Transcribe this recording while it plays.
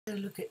to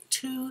look at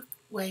two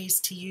ways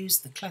to use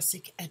the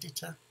Classic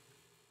Editor.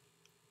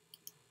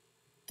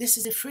 This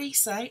is a free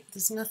site,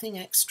 there's nothing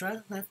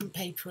extra, I haven't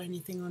paid for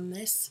anything on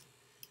this.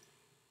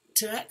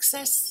 To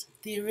access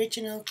the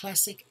original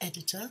Classic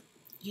Editor,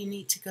 you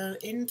need to go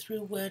in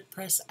through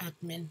WordPress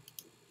admin.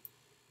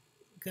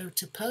 Go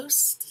to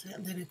Posts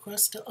and then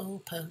across to All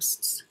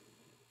Posts.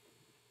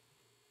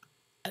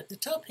 At the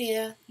top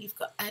here, you've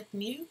got Add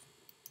New,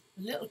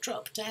 a little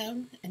drop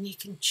down, and you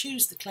can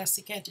choose the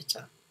Classic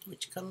Editor,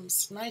 which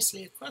comes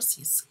nicely across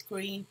your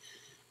screen,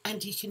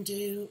 and you can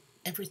do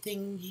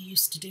everything you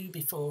used to do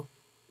before.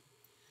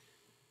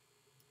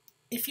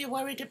 If you're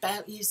worried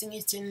about using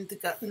it in the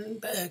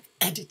Gutenberg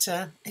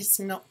editor, it's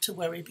not to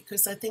worry,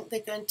 because I think they're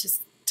going to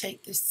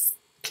take this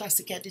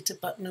Classic Editor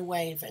button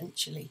away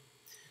eventually.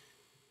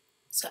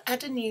 So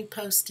add a new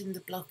post in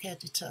the block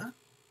editor,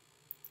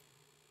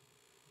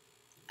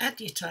 add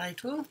your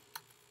title,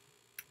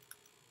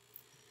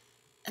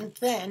 and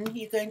then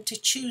you're going to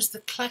choose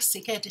the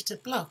Classic Editor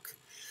block.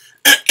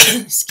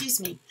 Excuse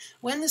me.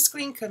 When the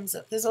screen comes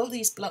up, there's all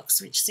these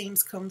blocks which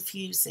seems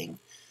confusing.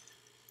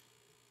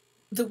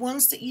 The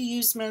ones that you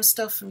use most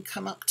often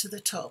come up to the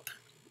top,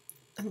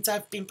 and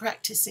I've been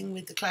practicing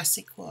with the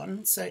Classic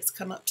one, so it's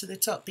come up to the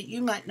top, but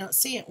you might not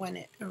see it when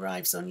it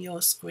arrives on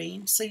your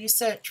screen, so you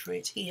search for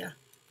it here.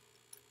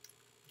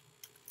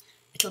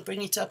 It'll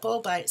bring it up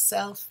all by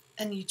itself,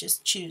 and you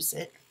just choose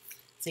it.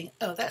 Think,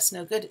 oh, that's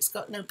no good, it's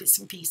got no bits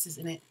and pieces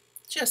in it.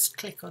 Just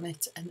click on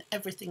it and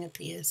everything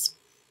appears.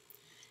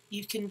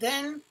 You can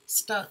then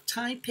start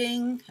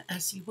typing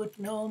as you would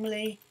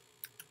normally.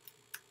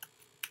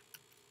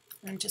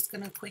 I'm just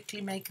going to quickly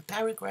make a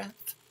paragraph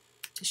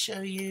to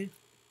show you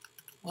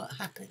what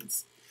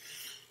happens.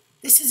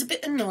 This is a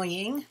bit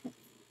annoying.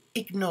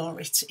 Ignore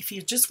it. If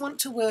you just want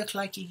to work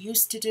like you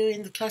used to do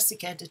in the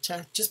Classic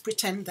Editor, just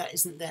pretend that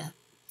isn't there.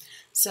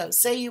 So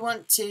say you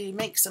want to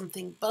make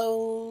something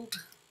bold,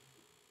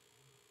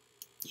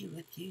 you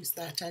would use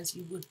that as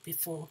you would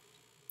before.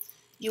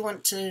 You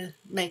want to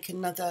make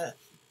another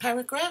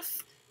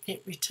paragraph,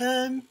 hit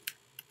return,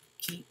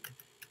 keep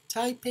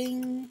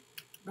typing,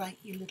 write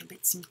your little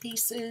bits and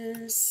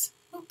pieces,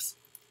 oops,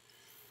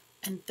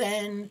 and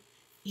then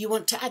you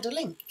want to add a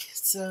link.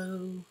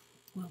 So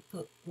we'll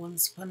put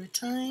Once Upon a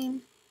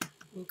Time,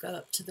 we'll go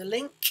up to the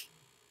link.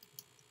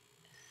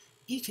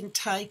 You can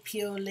type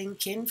your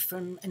link in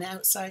from an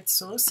outside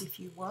source if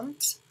you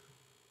want.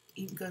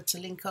 You can go to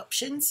link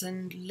options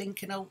and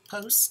link an old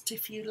post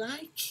if you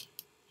like,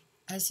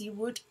 as you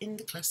would in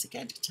the Classic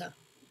Editor,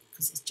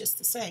 because it's just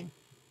the same.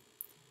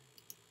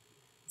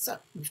 So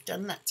we've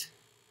done that.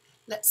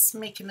 Let's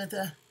make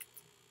another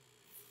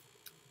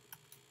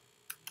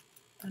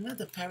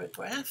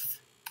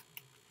paragraph.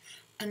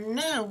 And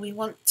now we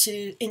want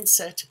to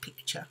insert a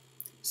picture.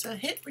 So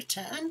hit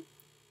return.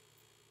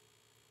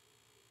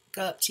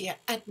 Go up to your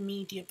Add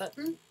Media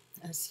button,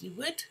 as you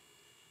would.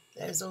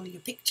 There's all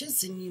your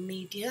pictures in your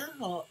media,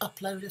 or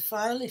upload a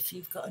file if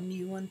you've got a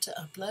new one to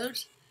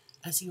upload,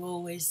 as you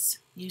always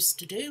used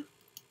to do.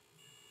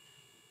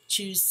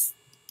 Choose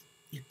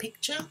your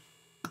picture,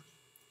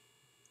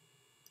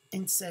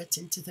 insert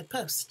into the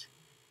post.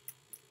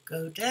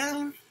 Go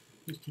down,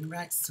 you can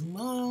write some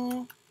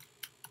more,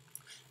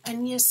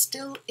 and you're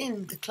still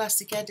in the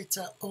Classic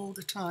Editor all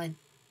the time.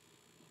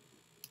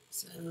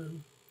 So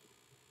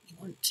you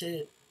want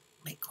to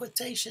make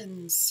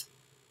quotations,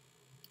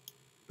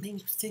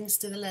 move things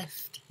to the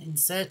left,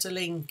 insert a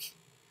link,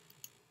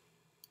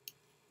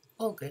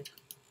 all good.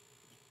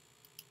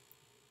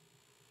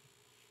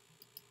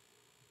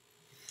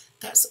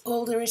 That's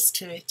all there is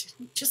to it.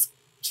 Just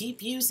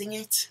keep using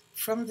it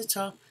from the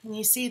top, and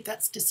you see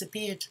that's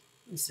disappeared.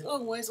 You say,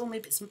 oh, where's all my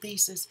bits and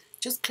pieces?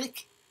 Just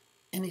click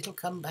and it'll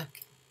come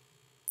back.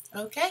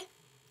 Okay?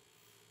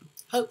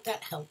 Hope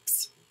that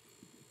helps.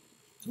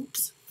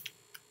 Oops.